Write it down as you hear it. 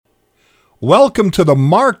Welcome to the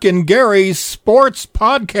Mark and Gary Sports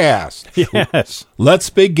Podcast. Yes. Let's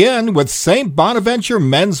begin with St. Bonaventure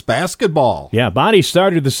men's basketball. Yeah, Bonnie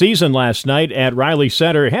started the season last night at Riley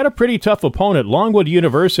Center. Had a pretty tough opponent. Longwood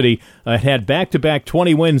University had back-to-back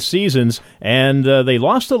 20-win seasons, and they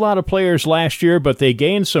lost a lot of players last year, but they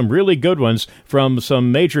gained some really good ones from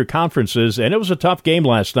some major conferences, and it was a tough game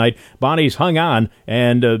last night. Bonnies hung on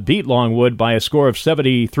and beat Longwood by a score of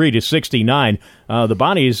 73-69. The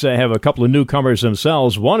Bonnies have a couple of newcomers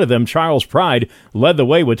themselves. One of them, Charles Pride, led the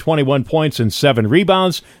way with 21 points and 7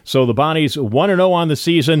 rebounds. So the Bonnies 1-0 on the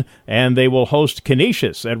season, and they will host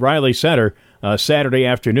Canisius at Riley Center Saturday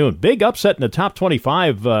afternoon. Big upset in the top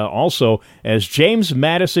 25 also, as James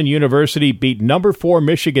Madison University beat number 4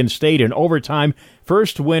 Michigan State in overtime.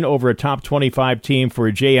 First win over a top 25 team for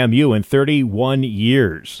JMU in 31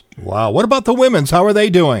 years. Wow. What about the women's? How are they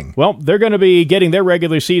doing? Well, they're going to be getting their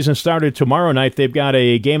regular season started tomorrow night. They've got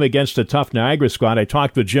a game against a tough Niagara squad. I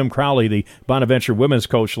talked with Jim Crowley, the Bonaventure women's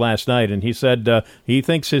coach, last night, and he said he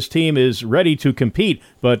thinks his team is ready to compete,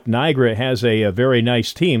 but Niagara has a very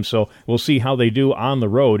nice team, so we'll see how they do on the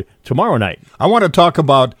road tomorrow night. I want to talk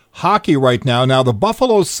about hockey right now. Now, the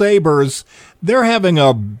Buffalo Sabres, they're having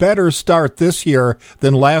a better start this year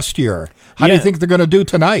than last year. How do you think they're going to do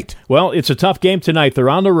tonight? Well, it's a tough game tonight. They're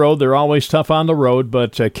on the road. They're always tough on the road,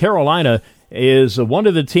 but Carolina is one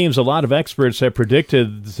of the teams a lot of experts have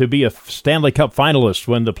predicted to be a Stanley Cup finalist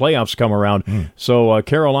when the playoffs come around. So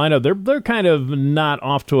Carolina, they're kind of not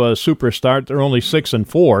off to a super start. They're only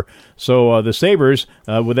 6-4. So the Sabres,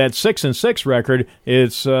 with that 6-6 record,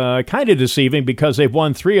 it's kind of deceiving because they've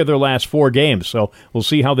won 3 of their last 4 games. So we'll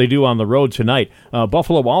see how they do on the road tonight.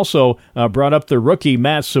 Buffalo also brought up the rookie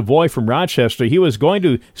Matt Savoy from Rochester. He was going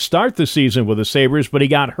to start the season with the Sabres, but he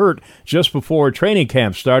got hurt just before training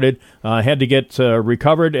camp started. Had to get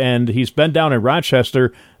recovered, and he's been down in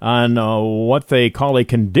Rochester on what they call a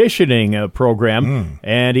conditioning program,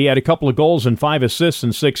 and he had a couple of goals and 5 assists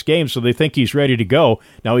in 6 games, so they think he's ready to go.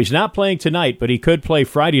 Now, he's not playing tonight, but he could play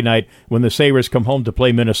Friday night when the Sabres come home to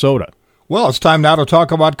play Minnesota. Well, it's time now to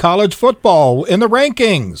talk about college football in the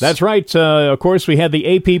rankings. That's right. Of course, we had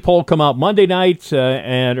the AP poll come out Monday night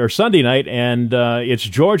or Sunday night, and it's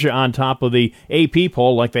Georgia on top of the AP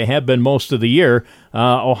poll like they have been most of the year.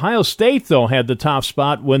 Ohio State, though, had the top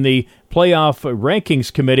spot when the Playoff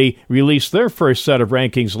Rankings Committee released their first set of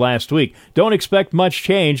rankings last week. Don't expect much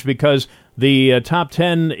change because the top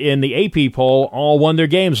 10 in the AP poll all won their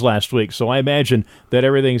games last week, so I imagine that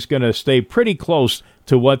everything's going to stay pretty close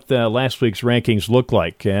to what last week's rankings look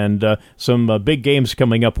like, and some big games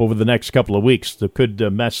coming up over the next couple of weeks that could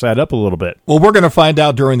mess that up a little bit. Well, we're going to find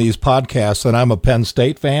out during these podcasts, and I'm a Penn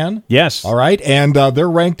State fan. Yes. All right, and they're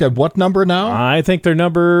ranked at what number now? I think they're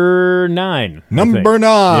number 9. Number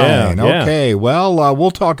 9. Yeah, okay, yeah. Well,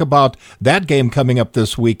 we'll talk about that game coming up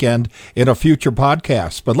this weekend in a future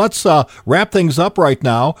podcast. But let's wrap things up right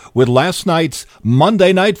now with last night's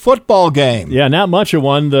Monday Night Football game. Yeah, not much of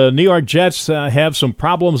one. The New York Jets have some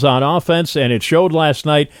problems on offense, and it showed last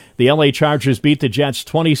night. The L.A. Chargers beat the Jets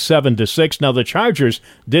 27-6. Now, the Chargers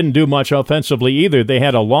didn't do much offensively either. They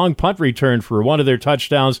had a long punt return for one of their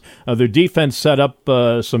touchdowns. Their defense set up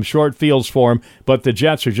some short fields for them, but the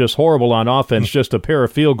Jets are just horrible on offense, just a pair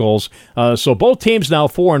of field goals. So both teams now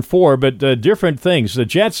 4-4, but different things. The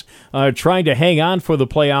Jets are trying to hang on for the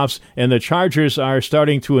playoffs, and the Chargers are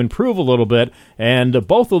starting to improve a little bit, and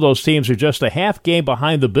both of those teams are just a half game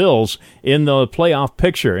behind the Bills in the playoff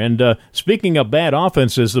picture. And speaking of bad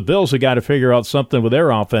offenses, the Bills have got to figure out something with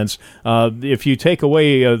their offense. If you take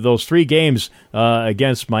away those 3 games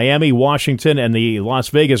against Miami, Washington, and the Las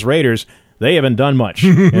Vegas Raiders, they haven't done much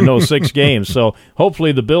in those 6 games. So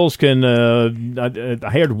hopefully the Bills can I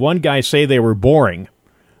heard one guy say they were boring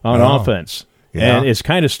on offense. Yeah. And it's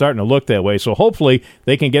kind of starting to look that way. So hopefully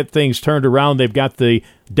they can get things turned around. They've got the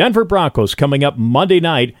Denver Broncos coming up Monday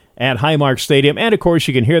night at Highmark Stadium. And, of course,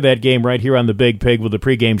 you can hear that game right here on the Big Pig with the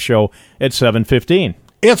pregame show at 7:15.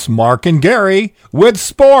 It's Mark and Gary with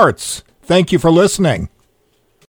sports. Thank you for listening.